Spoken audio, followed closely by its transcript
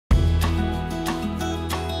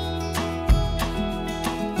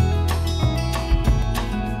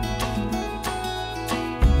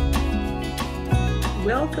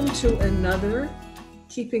Welcome to another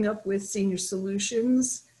Keeping Up with Senior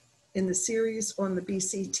Solutions in the series on the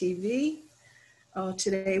BCTV.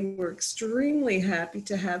 Today we're extremely happy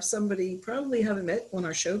to have somebody you probably haven't met on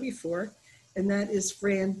our show before, and that is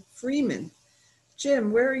Fran Freeman.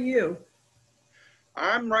 Jim, where are you?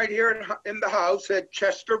 I'm right here in the house at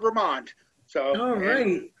Chester, Vermont. So, all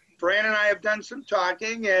right. Fran and I have done some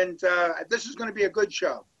talking, and this is going to be a good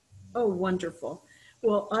show. Oh, wonderful.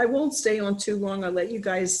 Well, I won't stay on too long. I'll let you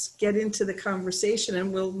guys get into the conversation,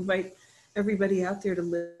 and we'll invite everybody out there to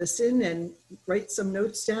listen and write some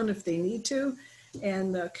notes down if they need to,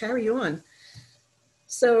 and carry on.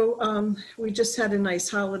 So we just had a nice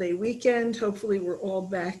holiday weekend. Hopefully we're all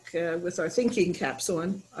back with our thinking caps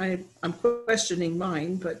on. I'm questioning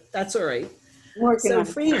mine, but that's all right. So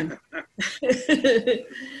Fran,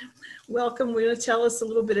 welcome. We're going to tell us a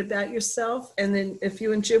little bit about yourself, and then if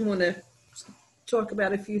you and Jim want to talk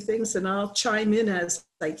about a few things, and I'll chime in as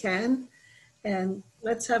I can. And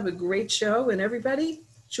let's have a great show, and everybody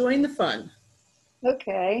join the fun.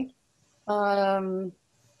 Okay. I don't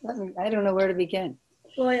know where to begin.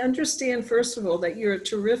 Well, I understand, first of all, that you're a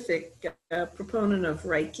terrific proponent of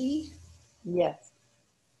Reiki. Yes.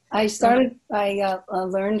 I learned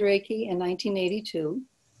Reiki in 1982.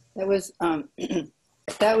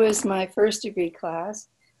 That was my first degree class.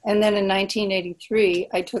 And then in 1983,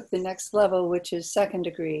 I took the next level, which is second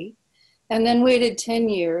degree, and then waited 10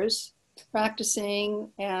 years practicing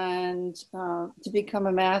and to become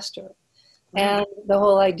a master. And the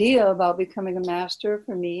whole idea about becoming a master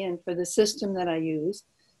for me and for the system that I use,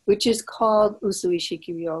 which is called Usui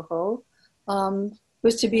Shikiryoho,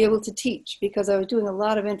 was to be able to teach, because I was doing a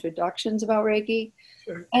lot of introductions about Reiki,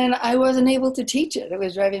 and I wasn't able to teach it. It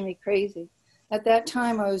was driving me crazy. At that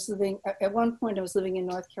time, at one point I was living in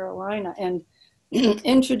North Carolina, and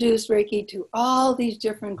introduced Reiki to all these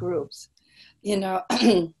different groups,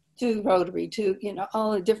 to Rotary, to,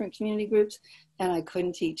 all the different community groups, and I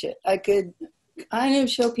couldn't teach it. I could kind of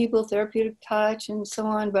show people therapeutic touch and so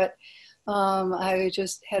on, but I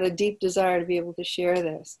just had a deep desire to be able to share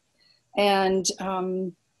this. And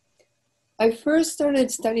I first started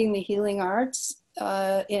studying the healing arts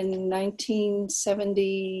in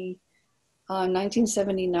 1979,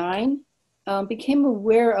 became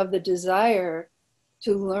aware of the desire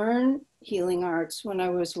to learn healing arts when I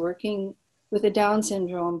was working with a Down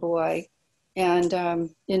syndrome boy and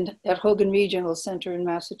at Hogan Regional Center in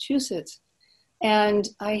Massachusetts. And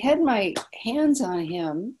I had my hands on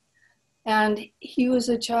him, and he was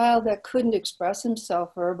a child that couldn't express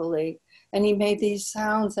himself verbally, and he made these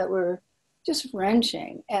sounds that were just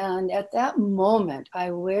wrenching. And at that moment,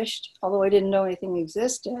 I wished, although I didn't know anything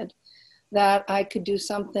existed, that I could do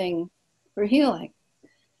something for healing.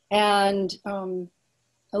 And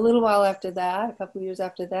a little while after that, a couple of years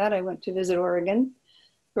after that, I went to visit Oregon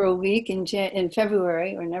for a week in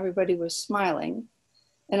February, when everybody was smiling.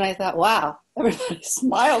 And I thought, wow, everybody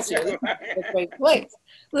smiles here. It's a great place.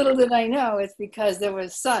 Little did I know, it's because there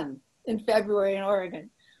was sun in February in Oregon.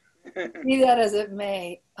 Be that as it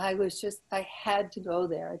may, I had to go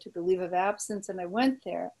there. I took a leave of absence and I went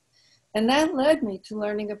there. And that led me to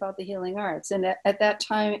learning about the healing arts. And at that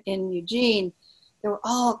time in Eugene, there were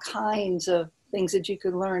all kinds of things that you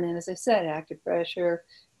could learn. And as I said, active pressure,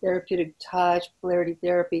 therapeutic touch, polarity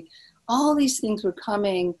therapy, all these things were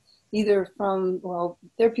coming either from,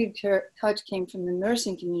 therapeutic touch came from the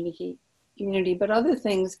nursing community, but other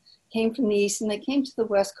things came from the East, and they came to the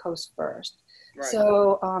West Coast first. Right.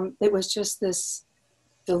 So it was just this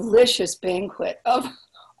delicious banquet of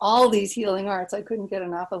all these healing arts. I couldn't get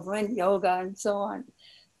enough of Wind yoga and so on.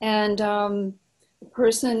 And the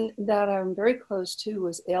person that I'm very close to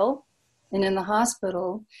was ill and in the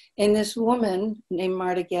hospital. And this woman named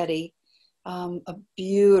Marta Getty, a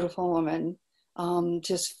beautiful woman,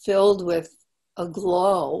 just filled with a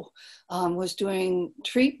glow, was doing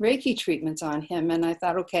Reiki treatments on him. And I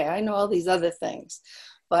thought, okay, I know all these other things,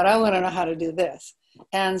 but I want to know how to do this.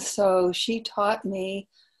 And so she taught me.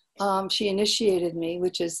 She initiated me,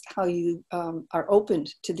 which is how you are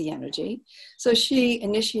opened to the energy. So she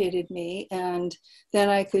initiated me, and then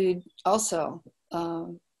I could also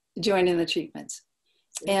join in the treatments.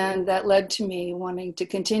 And that led to me wanting to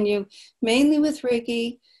continue mainly with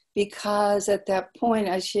Reiki, because at that point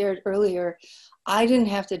I shared earlier, I didn't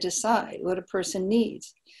have to decide what a person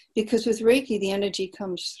needs, because with Reiki, the energy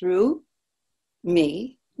comes through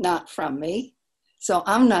me, not from me. So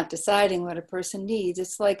I'm not deciding what a person needs.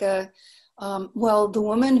 It's like the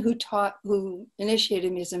woman who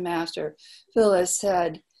initiated me as a master, Phyllis,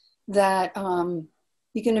 said that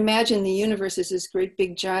you can imagine the universe is this great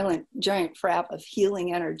big giant frap of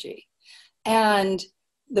healing energy. And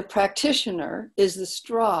the practitioner is the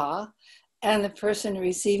straw, and the person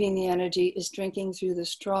receiving the energy is drinking through the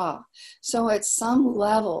straw. So at some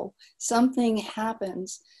level, something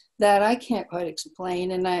happens that I can't quite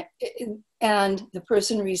explain, and the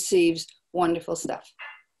person receives wonderful stuff.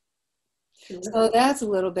 So that's a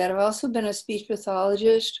little bit. I've also been a speech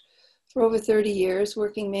pathologist for over 30 years,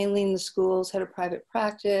 working mainly in the schools, had a private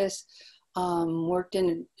practice,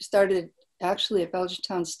 started actually at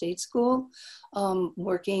Belchertown State School,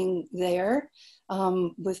 working there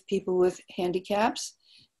with people with handicaps,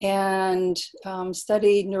 and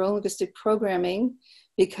studied neurolinguistic programming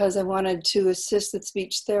because I wanted to assist with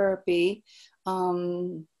speech therapy.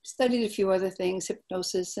 Studied a few other things,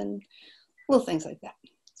 hypnosis and little things like that.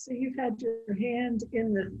 So you've had your hand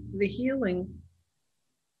in the healing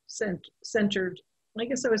centered, I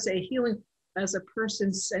guess I would say healing as a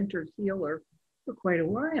person-centered healer for quite a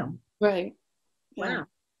while. Right. Wow.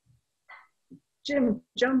 Yeah. Jim,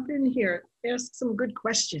 jump in here. Ask some good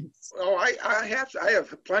questions. Oh, I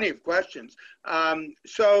have plenty of questions.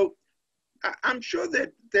 So I'm sure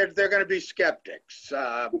that they're going to be skeptics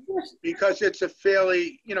because it's a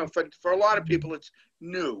fairly, for a lot of people, it's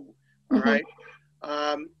new. All right.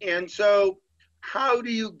 And so how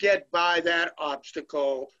do you get by that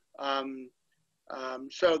obstacle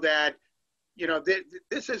so that,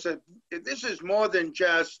 this is more than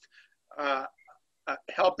just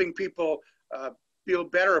helping people feel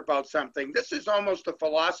better about something. This is almost a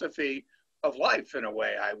philosophy of life in a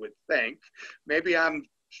way, I would think. Maybe I'm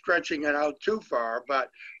stretching it out too far, but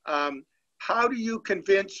how do you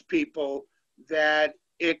convince people that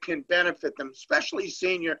it can benefit them, especially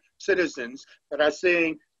senior citizens that are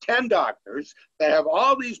seeing 10 doctors that have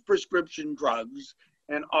all these prescription drugs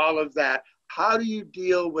and all of that? How do you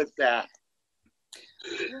deal with that?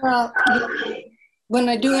 Well, when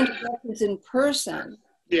I do interactions in person,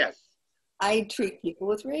 Yes. I treat people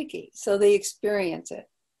with Reiki, so they experience it.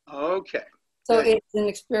 Okay. So it's an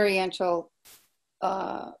experiential,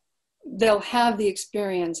 they'll have the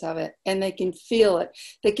experience of it and they can feel it.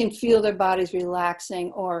 They can feel their bodies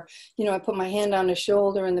relaxing, or, I put my hand on the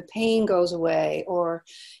shoulder and the pain goes away, or,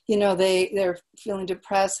 they're feeling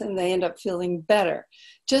depressed and they end up feeling better.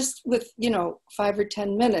 Just with, 5 or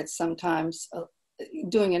 10 minutes sometimes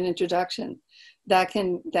doing an introduction, that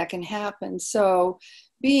can happen. So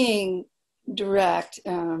being direct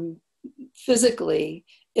physically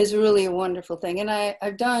is really a wonderful thing. And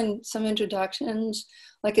I've done some introductions,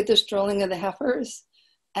 like at the strolling of the heifers,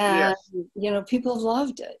 and yes. People have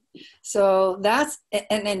loved it. So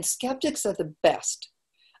and skeptics are the best.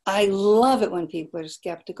 I love it when people are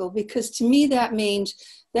skeptical, because to me that means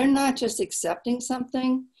they're not just accepting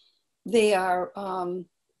something, they are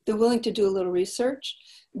they're willing to do a little research,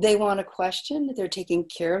 they want to question, they're taking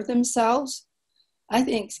care of themselves. I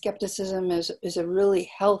think skepticism is a really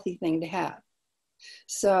healthy thing to have.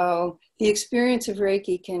 So the experience of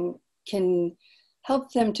Reiki can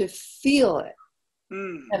help them to feel it,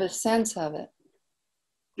 have a sense of it.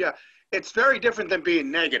 Yeah, it's very different than being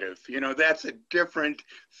negative. That's a different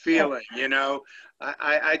feeling.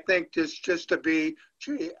 I think just to be,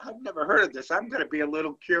 gee, I've never heard of this. I'm going to be a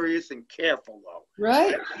little curious and careful, though.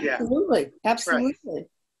 Right. Yeah. Absolutely. Right.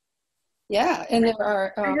 Yeah, and there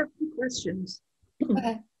are. I have 2 questions.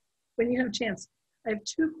 When you have a chance, I have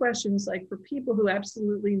 2 questions, like for people who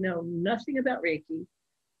absolutely know nothing about Reiki,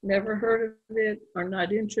 never heard of it, are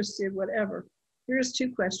not interested, whatever. Here's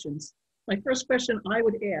 2 questions. My first question I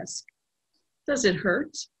would ask, does it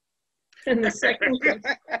hurt? And the second question,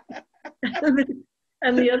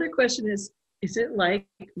 and the other question is it like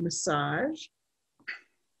massage?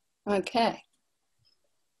 Okay.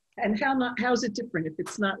 And how's it different if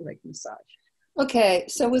it's not like massage? Okay,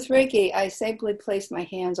 so with Reiki, I simply place my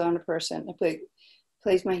hands on a person. I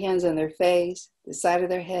place my hands on their face, the side of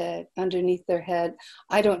their head, underneath their head.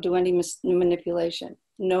 I don't do any manipulation,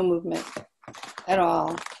 no movement at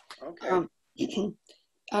all. Okay.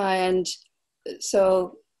 And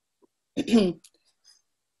so, and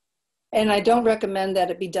I don't recommend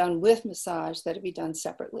that it be done with massage, that it be done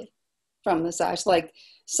separately from massage. Like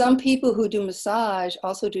some people who do massage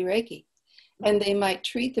also do Reiki. And they might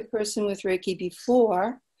treat the person with Reiki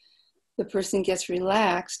before the person gets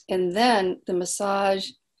relaxed, and then the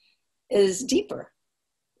massage is deeper.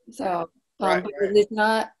 So Right. It is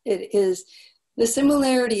not, it is, the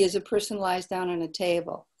similarity is a person lies down on a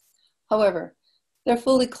table. However, they're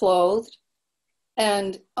fully clothed,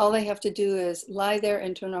 and all they have to do is lie there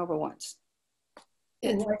and turn over once.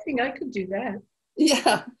 Well, I think I could do that.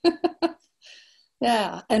 Yeah.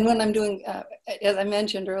 Yeah, and when I'm doing, as I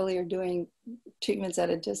mentioned earlier, doing treatments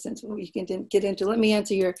at a distance, we can get into. Let me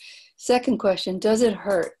answer your second question. Does it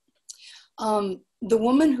hurt? the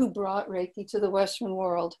woman who brought Reiki to the Western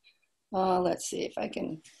world, let's see if I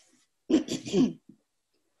can,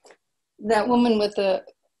 that woman with the,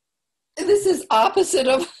 this is opposite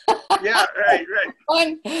of. Yeah, right.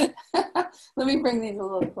 One. Let me bring these a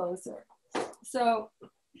little closer. So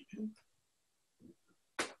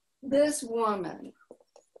this woman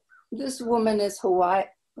is Hawaii.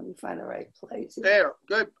 Let me find the right place. There,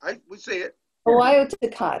 good. We see it. Hawaii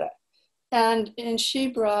Takata. And she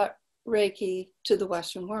brought Reiki to the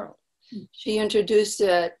Western world. She introduced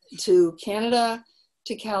it to Canada,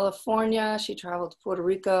 to California. She traveled to Puerto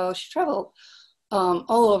Rico. She traveled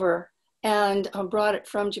all over and brought it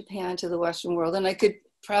from Japan to the Western world. And I could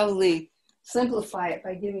probably simplify it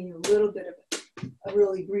by giving you a little bit of a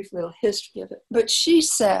really brief little history of it. But she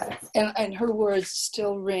said, and her words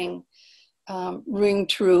still ring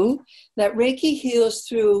true, that Reiki heals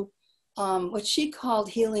through what she called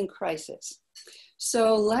healing crisis.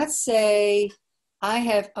 So let's say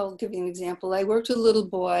I'll give you an example. I worked with a little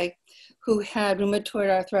boy who had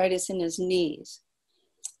rheumatoid arthritis in his knees.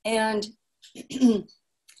 And he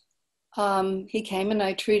came and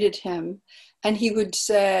I treated him, and he would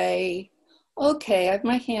say, okay, I have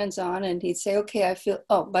my hands on, and he'd say, okay, I feel,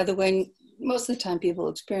 oh, by the way, most of the time people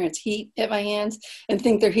experience heat at my hands and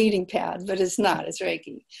think they're heating pad, but it's not, it's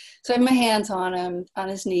Reiki. So I have my hands on him, on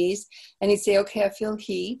his knees, and he'd say, okay, I feel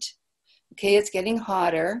heat. Okay, it's getting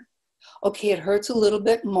hotter. Okay, it hurts a little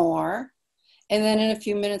bit more. And then in a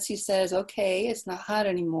few minutes he says, okay, it's not hot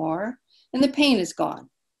anymore. And the pain is gone.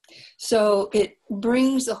 So it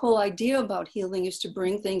brings, the whole idea about healing is to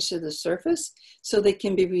bring things to the surface so they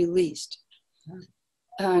can be released.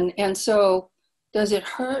 And so does it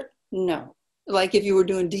hurt? No. Like if you were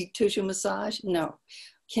doing deep tissue massage? No.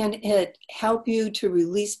 Can it help you to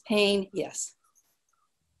release pain? Yes.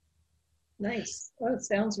 Nice. Oh, it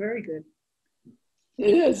sounds very good.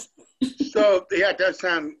 It is. So, yeah, it does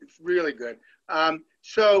sound really good.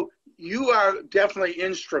 So you are definitely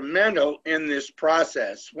instrumental in this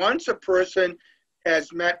process. Once a person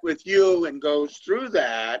has met with you and goes through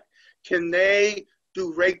that, can they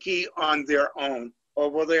do Reiki on their own, or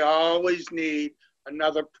will they always need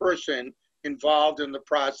another person involved in the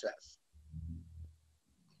process?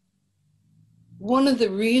 One of the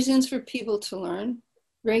reasons for people to learn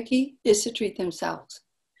Reiki is to treat themselves.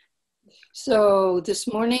 So this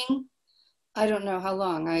morning, I don't know how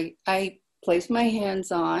long, I place my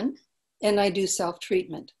hands on and I do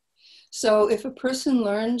self-treatment. So if a person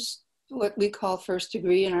learns what we call first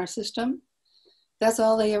degree in our system, that's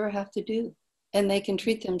all they ever have to do. And they can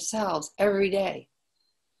treat themselves every day.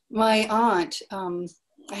 My aunt,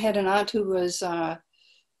 I had an aunt who was,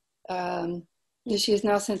 she has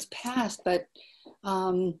now since passed, but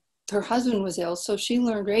her husband was ill, so she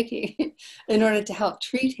learned Reiki in order to help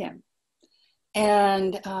treat him.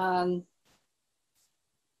 And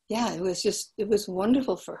yeah, it was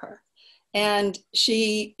wonderful for her. And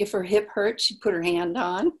she, if her hip hurt, she put her hand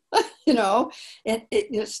on, you know, it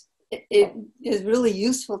is really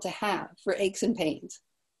useful to have for aches and pains.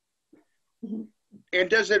 Mm-hmm. And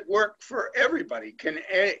does it work for everybody?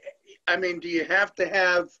 I mean, do you have to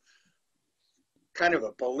have kind of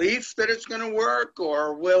a belief that it's going to work,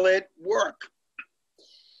 or will it work?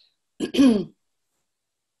 It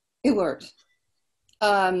works.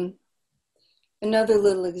 Another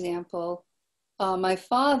little example, my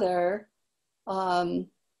father, in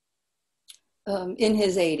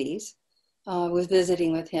his 80s, was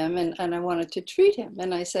visiting with him, and I wanted to treat him.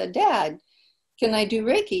 And I said, Dad, can I do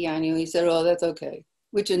Reiki on you? He said, oh, that's okay.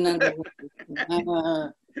 Which is another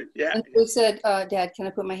Yeah. And he said, Dad, can I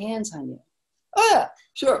put my hands on you? Oh, yeah,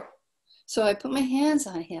 sure. So I put my hands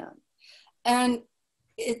on him. And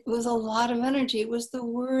it was a lot of energy. It was the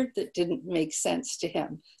word that didn't make sense to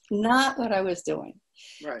him, not what I was doing.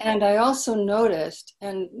 Right. And I also noticed,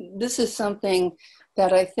 and this is something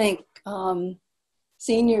that I think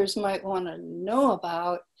seniors might want to know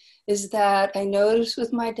about, is that I noticed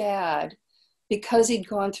with my dad, because he'd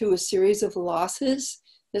gone through a series of losses,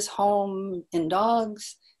 his home and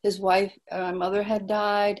dogs, his wife, mother had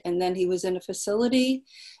died, and then he was in a facility.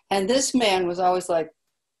 And this man was always like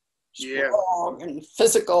strong and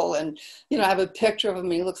physical. And, you know, I have a picture of him.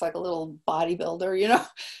 He looks like a little bodybuilder, you know.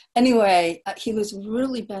 Anyway, he was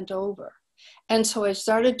really bent over. And so I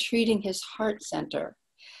started treating his heart center.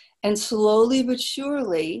 And slowly but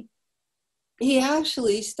surely, he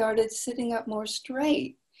actually started sitting up more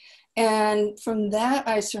straight. And from that,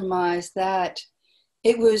 I surmised that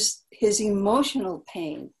it was his emotional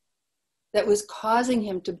pain that was causing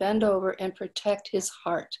him to bend over and protect his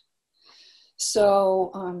heart.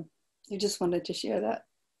 So I just wanted to share that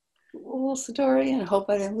little story, and I hope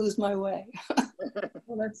I didn't lose my way.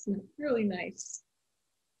 Well, that's really nice.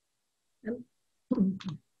 And-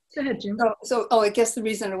 Go ahead, Jim. I guess the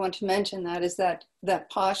reason I want to mention that is that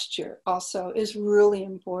posture also is really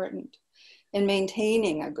important in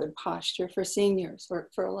maintaining a good posture for seniors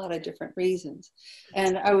for a lot of different reasons.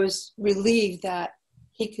 And I was relieved that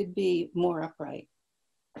he could be more upright.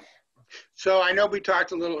 So I know we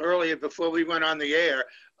talked a little earlier before we went on the air,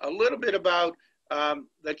 a little bit about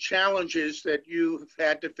the challenges that you've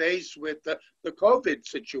had to face with the COVID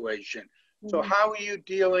situation. So Mm-hmm. how are you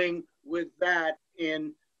dealing with that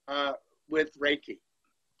with Reiki?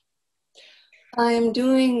 I am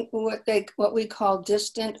doing what we call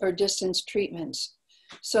distant or distance treatments.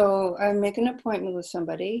 So I make an appointment with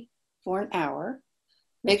somebody for an hour,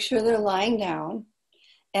 make sure they're lying down,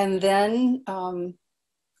 and then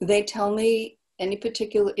they tell me any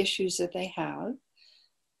particular issues that they have,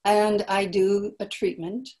 and I do a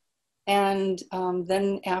treatment, and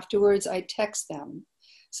then afterwards I text them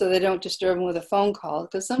so they don't disturb them with a phone call,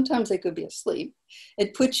 because sometimes they could be asleep.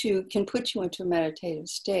 It can put you into a meditative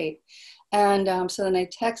state. And so then I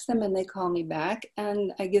text them and they call me back,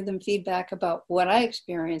 and I give them feedback about what I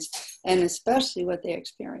experienced and especially what they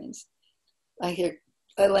experienced. I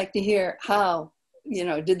like to hear how,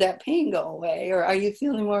 did that pain go away, or are you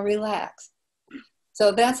feeling more relaxed?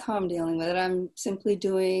 So that's how I'm dealing with it. I'm simply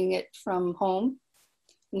doing it from home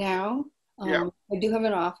now. Yeah. I do have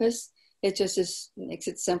an office. It just makes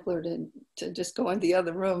it simpler to just go in the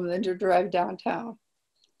other room than to drive downtown.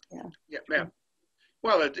 Yeah.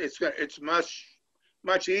 Well, it's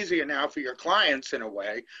much easier now for your clients in a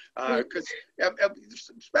way, because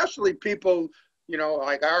especially people,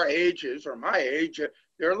 like our ages or my age,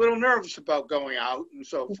 they're a little nervous about going out and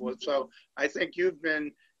so forth. So I think you've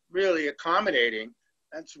been really accommodating.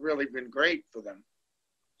 That's really been great for them.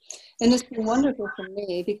 And it's been wonderful for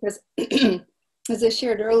me because, as I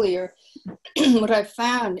shared earlier, what I've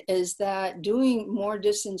found is that doing more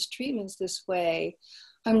distance treatments this way,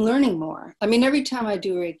 I'm learning more. I mean, every time I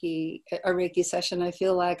do a Reiki session, I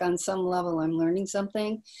feel like on some level I'm learning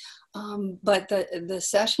something. But the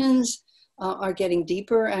sessions are getting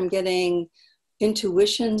deeper. I'm getting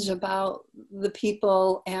intuitions about the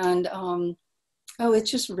people, and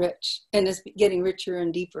it's just rich, and it's getting richer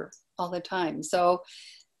and deeper all the time. So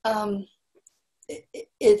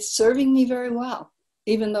it's serving me very well,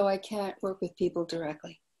 even though I can't work with people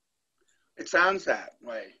directly. It sounds that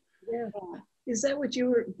way. Yeah. Is that what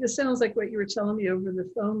this sounds like what you were telling me over the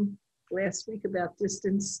phone last week about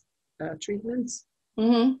distance treatments?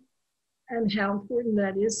 Mm-hmm. And how important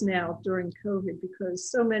that is now during COVID, because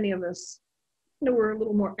so many of us, we're a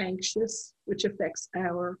little more anxious, which affects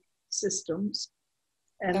our systems.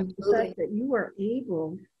 And Absolutely. the fact that you are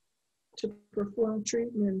able to perform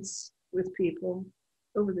treatments with people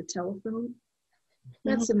over the telephone,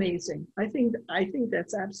 that's amazing. I think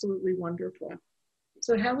that's absolutely wonderful.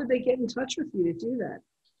 So how would they get in touch with you to do that?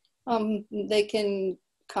 They can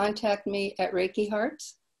contact me at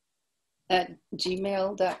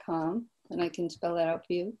reikihearts@gmail.com, and I can spell that out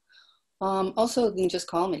for you. Also, you can just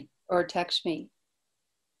call me or text me.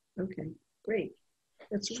 Okay, great.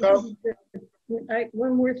 That's really good.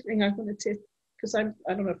 One more thing I wanted to, because I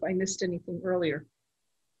don't know if I missed anything earlier.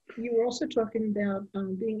 You were also talking about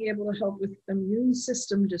being able to help with immune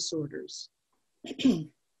system disorders.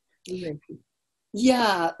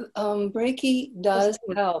 Yeah, Reiki does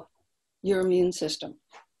help your immune system,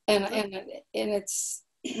 and it's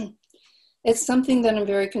it's something that I'm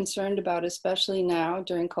very concerned about, especially now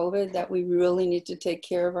during COVID, that we really need to take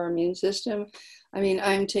care of our immune system. I mean,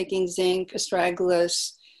 I'm taking zinc,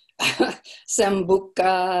 astragalus,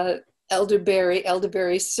 sambuca,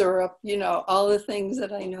 elderberry syrup, all the things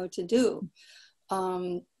that I know to do.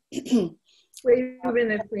 Wait a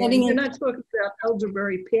minute, Fran. You're not talking about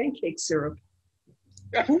elderberry pancake syrup.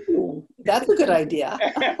 Ooh, that's a good idea.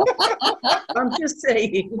 I'm just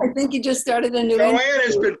saying. I think you just started a new. Joanne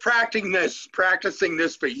has been practicing this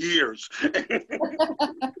for years.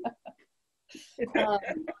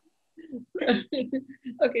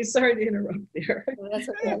 Okay, sorry to interrupt there. That's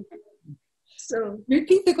okay. So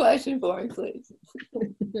repeat the question for me, please.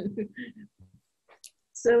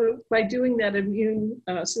 So by doing that immune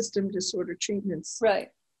system disorder treatments, right,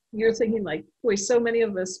 you're thinking like, boy, so many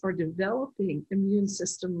of us are developing immune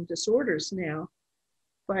system disorders now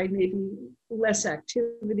by maybe less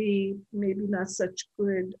activity, maybe not such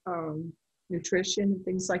good nutrition and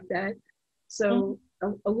things like that. So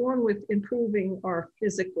along with improving our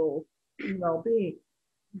physical well-being,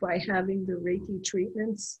 by having the Reiki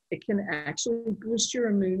treatments, it can actually boost your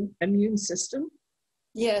immune system.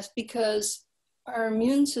 Yes, because our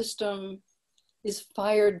immune system is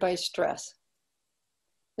fired by stress,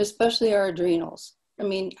 especially our adrenals. I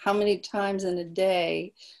mean, how many times in a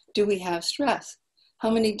day do we have stress? How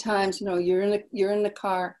many times, you're in the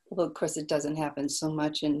car. Well, of course, it doesn't happen so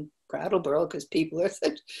much in Brattleboro because people are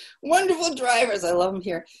such wonderful drivers. I love them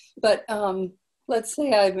here. But let's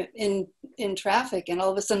say I'm in traffic and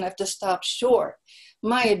all of a sudden I have to stop short.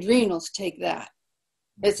 My adrenals take that.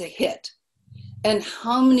 It's a hit. And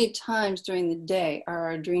how many times during the day are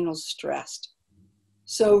our adrenals stressed?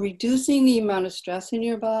 So reducing the amount of stress in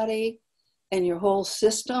your body and your whole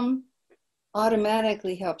system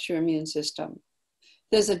automatically helps your immune system.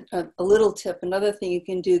 There's a little tip, another thing you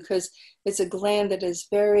can do, because it's a gland that is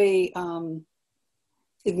very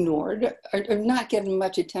ignored or not getting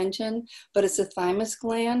much attention, but it's a thymus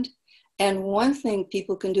gland. And one thing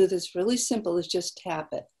people can do that's really simple is just tap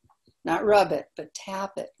it. Not rub it, but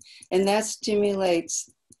tap it. And that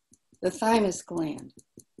stimulates the thymus gland.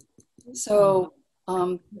 So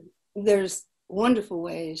there's wonderful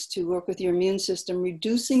ways to work with your immune system,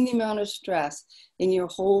 reducing the amount of stress in your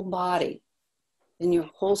whole body, in your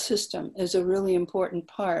whole system is a really important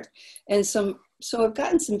part. And so I've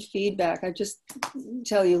gotten some feedback. I just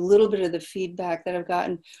tell you a little bit of the feedback that I've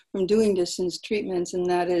gotten from doing distance treatments, and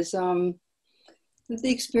that is that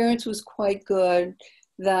the experience was quite good,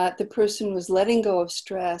 that the person was letting go of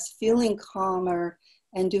stress, feeling calmer,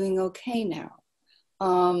 and doing okay now.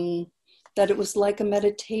 That it was like a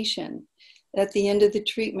meditation. At the end of the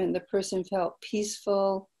treatment, the person felt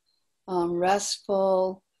peaceful,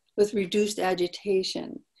 restful, with reduced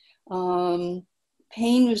agitation.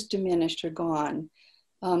 Pain was diminished or gone.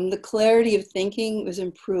 The clarity of thinking was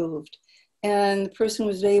improved. And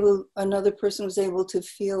another person was able to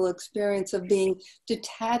feel experience of being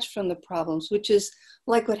detached from the problems, which is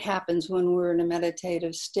like what happens when we're in a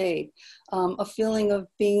meditative state. A feeling of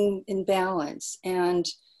being in balance and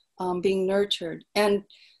being nurtured. And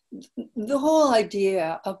the whole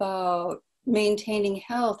idea about maintaining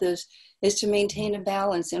health is to maintain a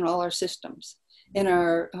balance in all our systems, in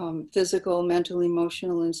our physical, mental,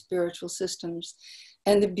 emotional, and spiritual systems.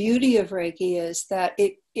 And the beauty of Reiki is that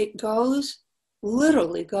it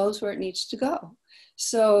literally goes where it needs to go.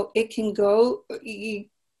 So it can go,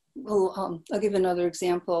 I'll give another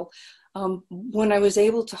example. When I was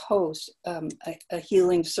able to host a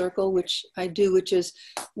healing circle, which I do, which is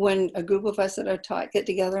when a group of us that are taught get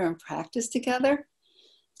together and practice together,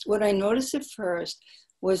 what I noticed at first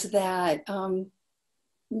was that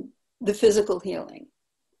the physical healing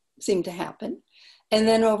seemed to happen. And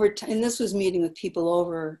then over time, and this was meeting with people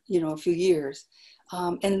over, a few years.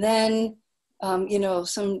 And then,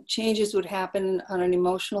 some changes would happen on an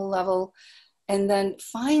emotional level. And then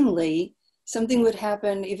finally, something would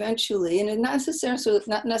happen eventually, and not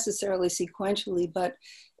necessarily sequentially, but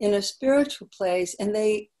in a spiritual place. And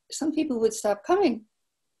some people would stop coming.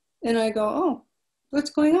 And I go, oh,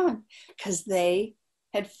 what's going on? Because they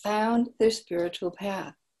had found their spiritual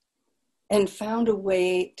path and found a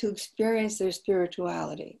way to experience their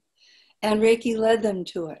spirituality. And Reiki led them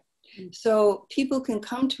to it. So people can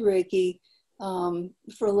come to Reiki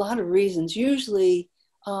for a lot of reasons. Usually,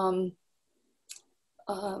 one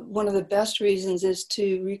of the best reasons is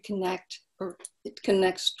to reconnect or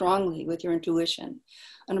connect strongly with your intuition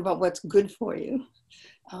and about what's good for you.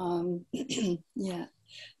 Yeah.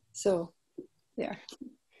 So, there.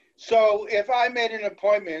 So if I made an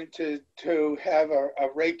appointment to have a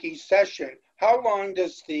Reiki session, how long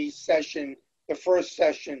does the first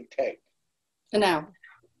session take? An hour.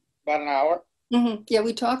 About an hour? Mm-hmm. Yeah,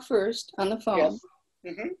 we talk first on the phone. Yes.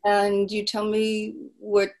 Mm-hmm. And you tell me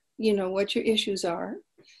what your issues are.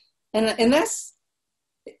 And that's,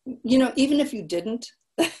 even if you didn't,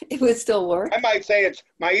 it would still work. I might say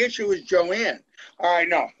my issue is Joanne. All right,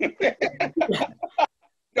 no.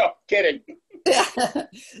 No, kidding.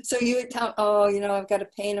 So you would tell, I've got a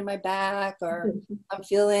pain in my back, or I'm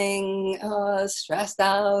feeling stressed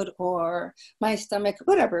out, or my stomach,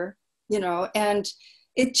 whatever, and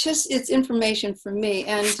it's information for me.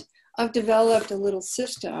 And I've developed a little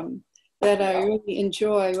system that I really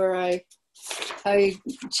enjoy, where I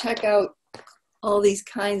check out all these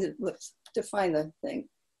kinds of, to find the thing.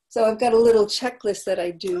 So I've got a little checklist that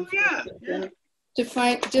I do. Oh, yeah. To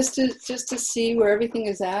find, just to see where everything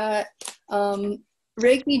is at.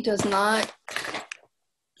 Reiki does not,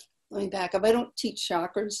 let me back up, I don't teach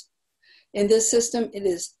chakras. In this system, it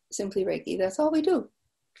is simply Reiki. That's all we do.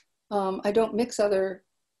 I don't mix other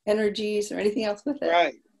energies or anything else with it.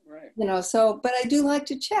 Right. But I do like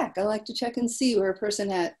to check. I like to check and see where a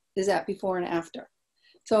person is at before and after.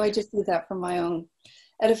 So I just do that for my own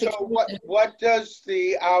edification. So what does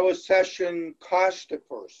the hour session cost a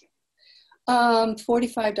person?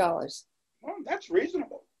 $45. Well, that's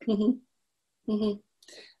reasonable. Mm-hmm. Mm-hmm.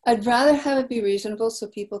 I'd rather have it be reasonable so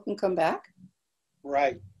people can come back.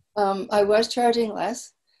 Right. I was charging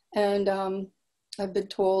less, and I've been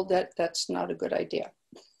told that that's not a good idea.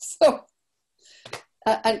 So,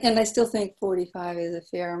 and I still think 45 is a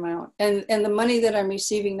fair amount. And the money that I'm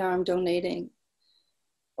receiving now, I'm donating.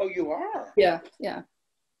 Oh, you are? Yeah, yeah.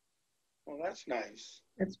 Well, that's nice.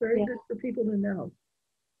 That's very good for people to know.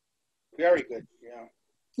 Very good, yeah.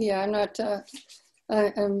 Yeah, I'm not,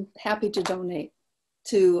 I'm happy to donate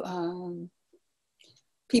to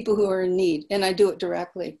people who are in need. And I do it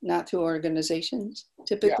directly, not through organizations,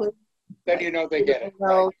 typically. Then you know they get it.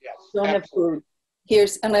 No, Right. Yes, don't have absolutely.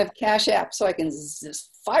 food. And I have Cash App, so I can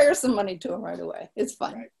just fire some money to them right away. It's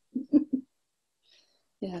fun. Right.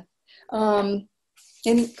 Yeah.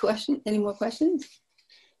 Any more questions?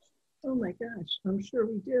 Oh my gosh, I'm sure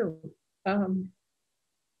we do.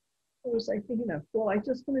 What was I thinking of? Well, I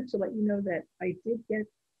just wanted to let you know that I did get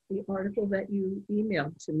the article that you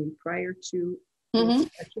emailed to me prior to the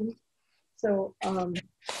session. So I'm going to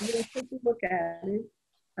take a look at it.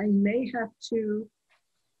 I may have to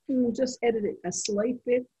just edit it a slight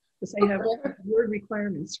bit because I have word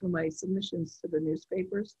requirements for my submissions to the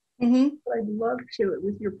newspapers. But I'd love to,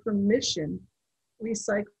 with your permission,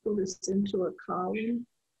 recycle this into a column.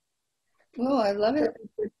 Oh, I love it.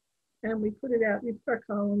 And we put it out, we put our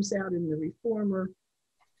columns out in the Reformer,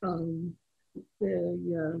 the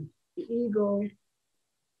Eagle,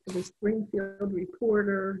 the Springfield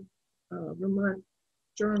Reporter, Vermont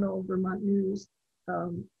Journal, Vermont News,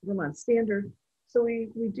 Vermont Standard. So we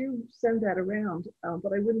do send that around,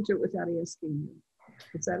 but I wouldn't do it without asking you.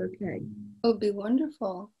 Is that okay? It would be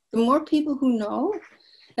wonderful. The more people who know,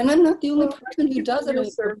 and I'm not the only person who does it.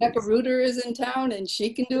 Rebecca Reuter is in town and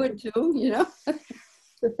she can do it too, you know?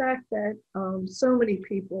 The fact that so many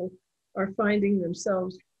people are finding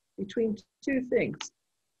themselves between two things,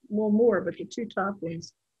 well, more, but the two top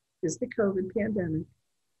ones is the COVID pandemic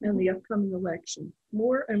and the upcoming election.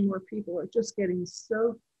 More and more people are just getting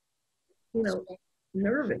so,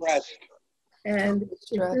 nervous. Stressed. And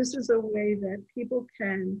if this is a way that people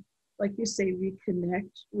can, like you say,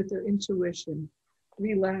 reconnect with their intuition,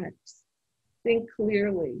 relax, think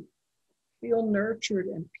clearly, feel nurtured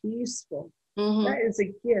and peaceful, that is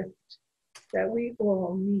a gift that we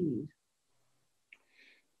all need.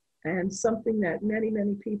 And something that many,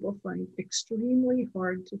 many people find extremely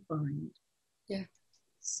hard to find. Yeah.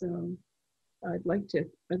 So I'd like to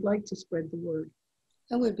spread the word.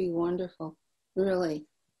 That would be wonderful, really.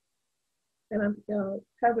 And I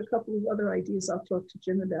have a couple of other ideas I'll talk to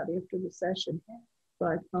Jim about after the session.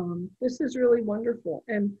 But this is really wonderful.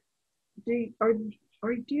 And do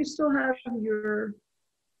you still have your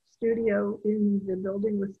studio in the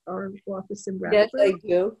building with our office in Brattleboro? Yes, I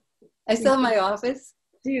do. I still have my office.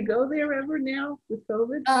 Do you go there ever now with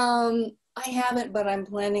COVID? I haven't, but I'm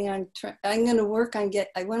planning on. I'm going to work on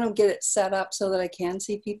I want to get it set up so that I can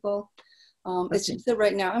see people. It's just that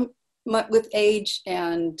right now I'm with age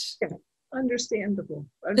and understandable.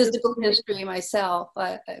 Physical history myself.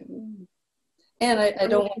 I don't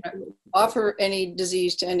want to offer any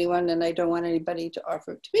disease to anyone, and I don't want anybody to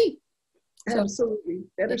offer it to me. So, absolutely,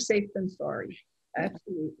 better safe than sorry.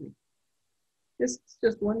 Absolutely, this is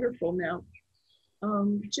just wonderful. Now,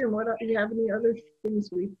 Jim, do you have any other things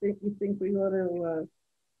you think we ought to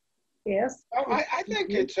ask? Oh, I think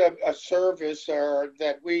it's a service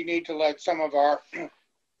that we need to let some of our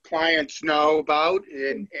clients know about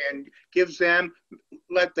and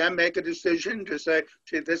let them make a decision to say,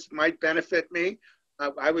 this might benefit me.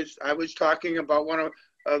 I was talking about one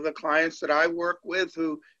of the clients that I work with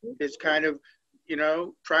who is kind of,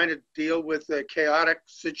 trying to deal with a chaotic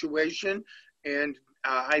situation. And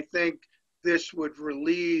I think this would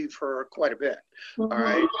relieve her quite a bit. All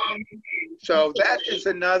right. So that is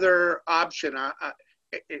another option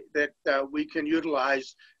that we can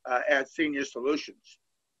utilize at Senior Solutions.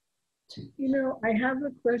 I have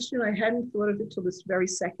a question. I hadn't thought of it till this very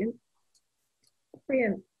second.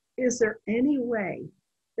 Fran, is there any way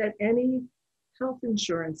that any health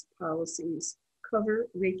insurance policies cover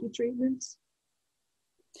Reiki treatments?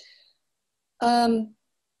 I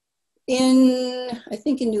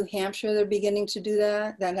think in New Hampshire, they're beginning to do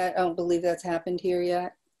that. I don't believe that's happened here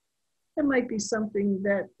yet. That might be something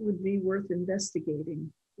that would be worth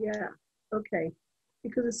investigating. Yeah, okay.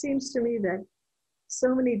 Because it seems to me that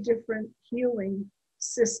so many different healing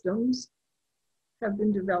systems have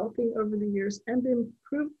been developing over the years and been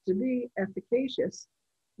proved to be efficacious,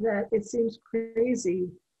 that it seems crazy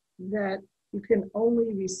that you can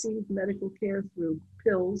only receive medical care through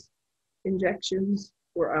pills, injections,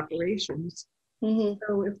 or operations.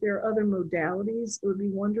 So if there are other modalities, it would be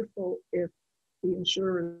wonderful if the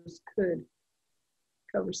insurers could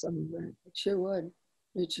cover some of that. It sure would.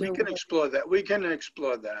 We can explore that. We can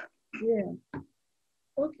explore that. Yeah.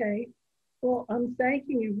 Okay. Well, I'm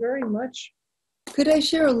thanking you very much. Could I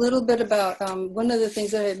share a little bit about one of the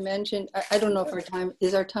things that I had mentioned? I don't know if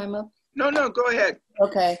our time up? No, go ahead.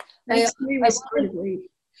 Okay. Thanks to me, we started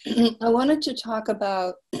late. I wanted to talk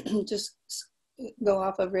about, just go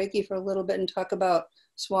off of Reiki for a little bit and talk about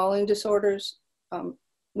swallowing disorders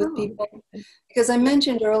with people. Because I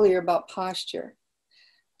mentioned earlier about posture.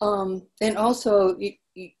 And also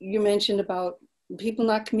you mentioned about people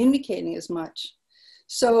not communicating as much.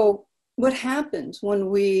 So what happens when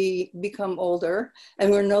we become older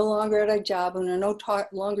and we're no longer at our job and we're no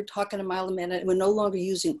longer talking a mile a minute, we're no longer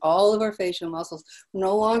using all of our facial muscles, we're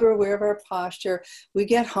no longer aware of our posture, we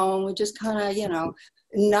get home, we just kind of,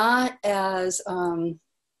 not as,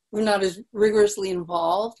 we're not as rigorously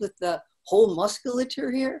involved with the whole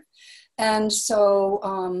musculature here. And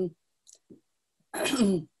so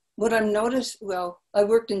what I've noticed, I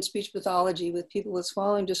worked in speech pathology with people with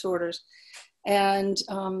swallowing disorders. And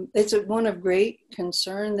it's one of great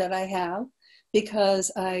concern that I have,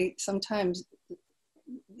 because I sometimes,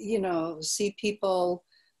 see people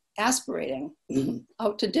aspirating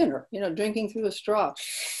out to dinner, drinking through a straw.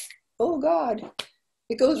 Oh God,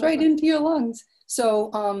 it goes right into your lungs.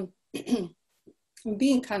 So I'm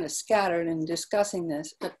being kind of scattered in discussing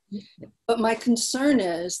this, but my concern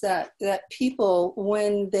is that people,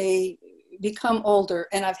 when they become older,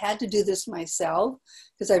 and I've had to do this myself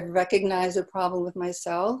because I've recognized a problem with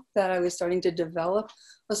myself, that I was starting to develop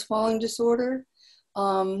a swallowing disorder,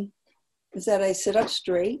 is that I sit up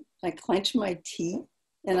straight, I clench my teeth,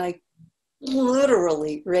 and I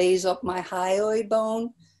literally raise up my hyoid bone,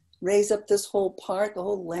 raise up this whole part, the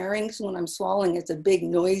whole larynx. When I'm swallowing, it's a big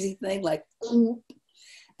noisy thing, like,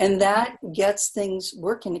 and that gets things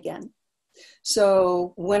working again.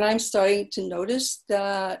 So when I'm starting to notice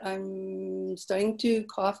that I'm starting to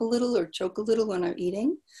cough a little or choke a little when I'm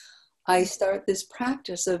eating, I start this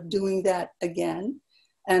practice of doing that again.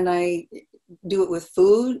 And I do it with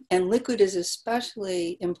food, and liquid is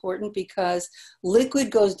especially important because liquid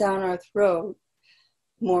goes down our throat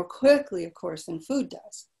more quickly, of course, than food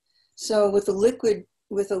does. So with a liquid,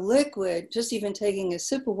 just even taking a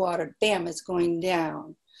sip of water, bam, it's going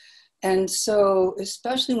down. And so,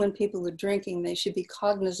 especially when people are drinking, they should be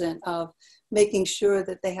cognizant of making sure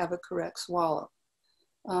that they have a correct swallow.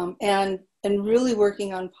 And really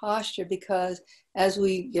working on posture, because as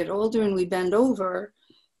we get older and we bend over,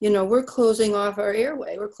 we're closing off our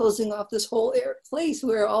airway. We're closing off this whole place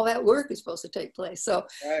where all that work is supposed to take place. So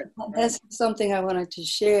that's something I wanted to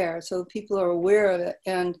share so people are aware of it.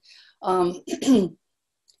 And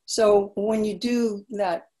so when you do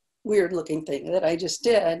that weird looking thing that I just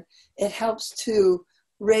did, it helps to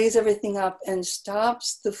raise everything up and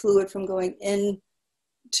stops the fluid from going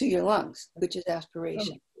into your lungs, which is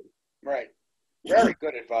aspiration. Right. Very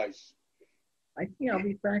good advice. I think I'll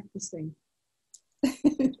be practicing.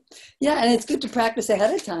 Yeah, and it's good to practice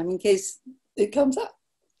ahead of time in case it comes up.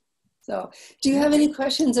 So do you have any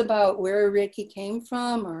questions about where Reiki came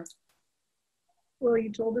from? Or? Well,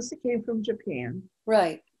 you told us it came from Japan.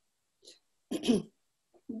 Right.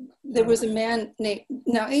 There was a man named,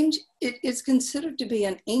 now it's considered to be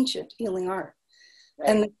an ancient healing art. Right.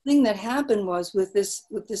 And the thing that happened was with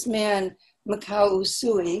this man, Mikao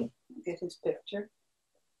Usui, get his picture,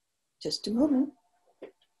 just a moment.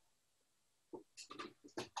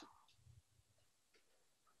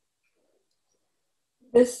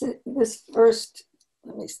 This first,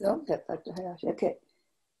 let me see, I'll get back to Hayashi. Okay.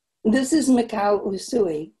 This is Mikao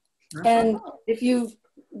Usui. And if you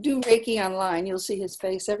do Reiki online, you'll see his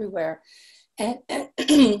face everywhere. And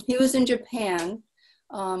he was in Japan.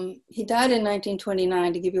 He died in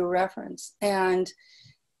 1929, to give you a reference. And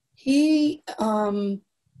he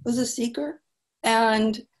was a seeker.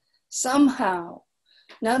 And somehow,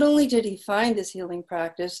 not only did he find this healing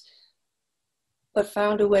practice, but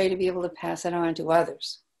found a way to be able to pass it on to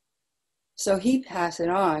others. So he passed it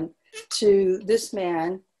on to this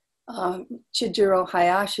man, Chijiro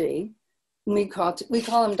Hayashi. We call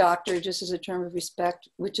him doctor just as a term of respect,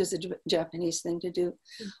 which is a Japanese thing to do.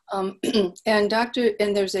 And Dr.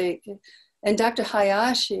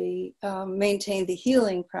 Hayashi maintained the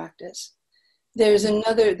healing practice. There's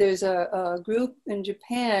a group in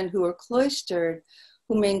Japan who are cloistered,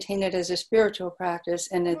 who maintain it as a spiritual practice,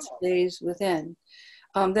 and it stays within.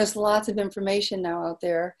 There's lots of information now out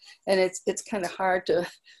there, and it's kind of hard to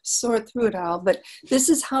sort through it all, but this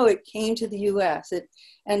is how it came to the US.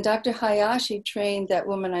 And Dr. Hayashi trained that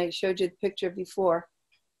woman I showed you the picture before.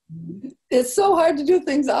 It's so hard to do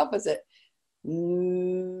things opposite.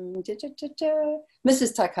 Mrs.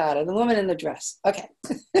 Takata, the woman in the dress. Okay.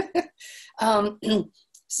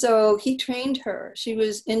 So he trained her. She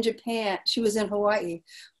was in Japan. She was in Hawaii,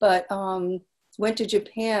 but went to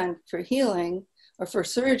Japan for healing or for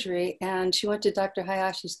surgery. And she went to Dr.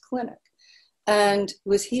 Hayashi's clinic and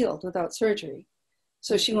was healed without surgery.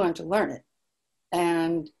 So she wanted to learn it.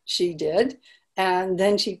 And she did. And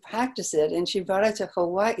then she practiced it and she brought it to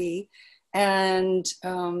Hawaii and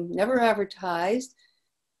never advertised.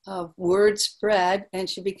 Word spread and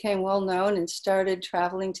she became well known and started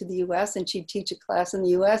traveling to the US, and she'd teach a class in the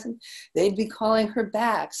US and they'd be calling her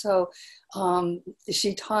back. So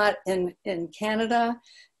she taught in Canada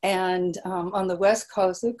and on the West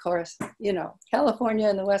Coast, of course, you know, California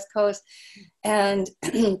and the West Coast and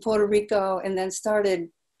Puerto Rico, and then started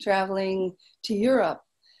traveling to Europe.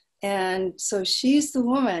 And so she's the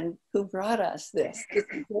woman who brought us this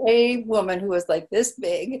brave woman who was like this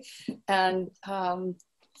big and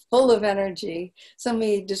full of energy.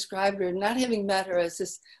 Somebody described her, not having met her, as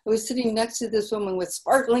this, I was sitting next to this woman with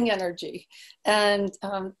sparkling energy. And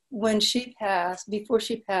when she passed, before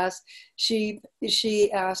she passed, she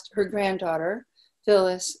asked her granddaughter,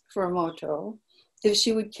 Phyllis Furamoto, if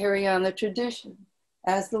she would carry on the tradition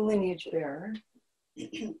as the lineage bearer.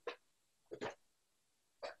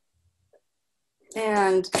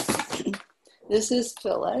 And this is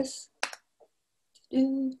Phyllis.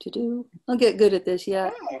 I'll get good at this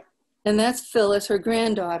yet. And that's Phyllis, her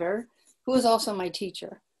granddaughter, who is also my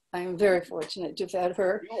teacher. I am very fortunate to have had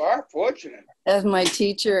her. You are fortunate. As my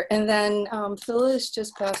teacher. And then Phyllis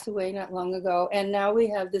just passed away not long ago. And now we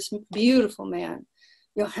have this beautiful man,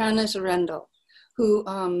 Johannes Rendel, who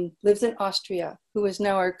lives in Austria, who is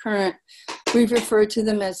now our current, we refer to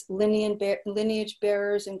them as lineage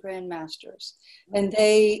bearers and grandmasters. And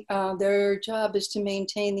they, their job is to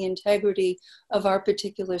maintain the integrity of our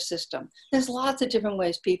particular system. There's lots of different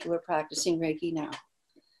ways people are practicing Reiki now.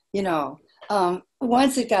 You know,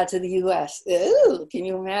 once it got to the US, ooh, can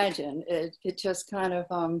you imagine? It just kind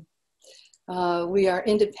of, we are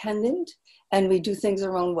independent and we do things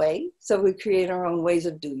our own way. So we create our own ways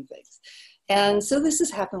of doing things. And so this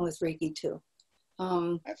has happened with Reiki too.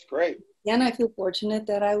 That's great. And I feel fortunate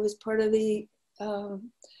that I was part of the,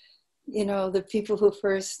 you know, the people who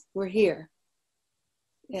first were here.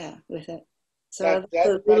 Yeah, with it. So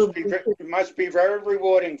that must be very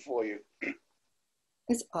rewarding for you.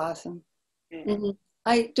 It's awesome. Mm-hmm.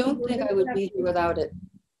 I don't think I would be here without it.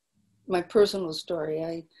 My personal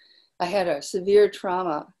story, I had a severe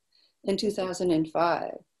trauma in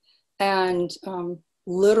 2005 and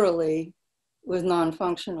literally was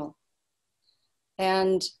non-functional.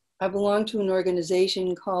 And I belong to an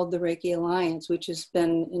organization called the Reiki Alliance, which has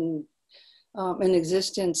been in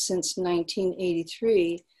existence since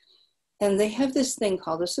 1983. And they have this thing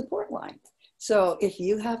called a support line. So if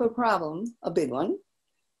you have a problem, a big one,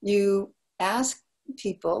 you ask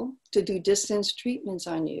people to do distance treatments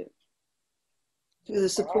on you through the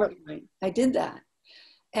support line. I did that.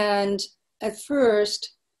 And at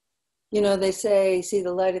first, you know, they say, see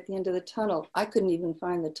the light at the end of the tunnel. I couldn't even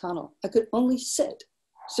find the tunnel. I could only sit.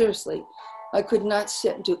 Seriously, I could not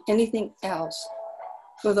sit and do anything else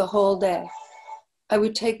for the whole day. It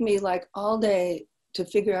would take me like all day to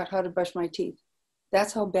figure out how to brush my teeth.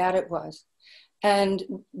 That's how bad it was. And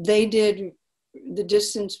they did the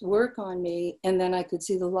distance work on me, and then I could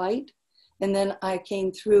see the light. And then I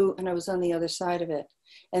came through and I was on the other side of it,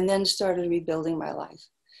 and then started rebuilding my life.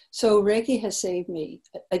 So Reiki has saved me.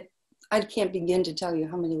 I can't begin to tell you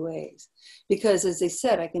how many ways, because as they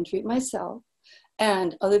said, I can treat myself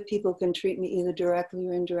and other people can treat me either directly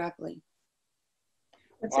or indirectly.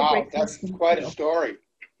 Wow, that's quite a story.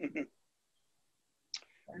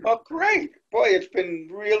 Well, great. Boy, it's been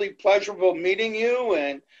really pleasurable meeting you,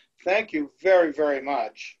 and thank you very, very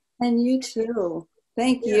much. And you too.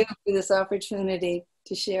 Thank you for this opportunity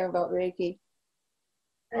to share about Reiki.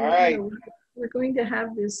 All right. We're going to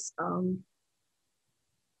have this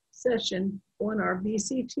session on our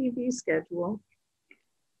BCTV schedule.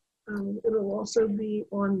 It'll also be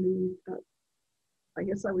on the, I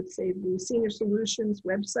guess I would say, the Senior Solutions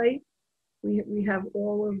website. We have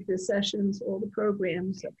all of the sessions, all the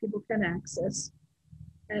programs that people can access.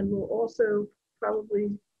 And we'll also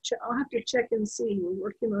probably, I'll have to check and see. We're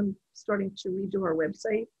working on starting to redo our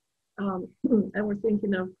website. And we're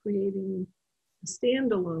thinking of creating a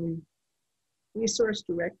standalone resource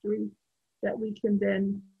directory that we can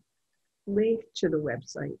then link to the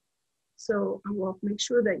website. So I will make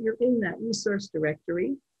sure that you're in that resource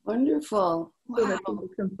directory. Wonderful. So wow. that people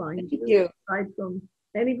can find Thank you. Aside from,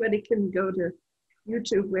 anybody can go to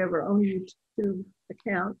YouTube. We have our own YouTube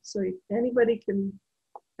account. So anybody can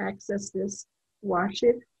access this, watch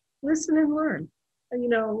it, listen and learn. And you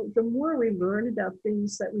know, the more we learn about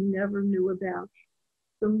things that we never knew about,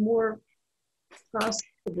 the more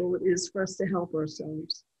possible it is for us to help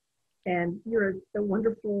ourselves. And you're a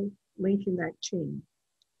wonderful link in that chain.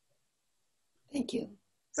 Thank you.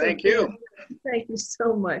 So Thank you. Thank you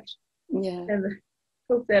so much. Yeah. And I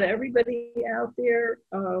hope that everybody out there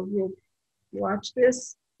will watch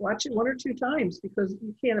this. Watch it 1 or 2 times because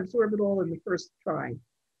you can't absorb it all in the first try.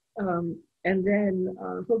 And then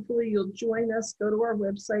hopefully you'll join us, go to our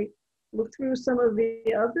website, look through some of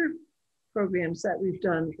the other programs that we've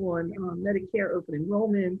done on Medicare open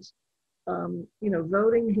enrollment,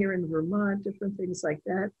 voting here in Vermont, different things like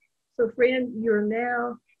that. So Fran, you're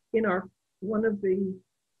now in one of the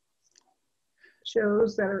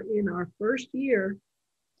shows that are in our first year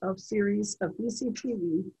of series of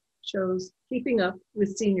BCTV shows, Keeping Up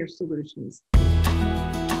with Senior Solutions.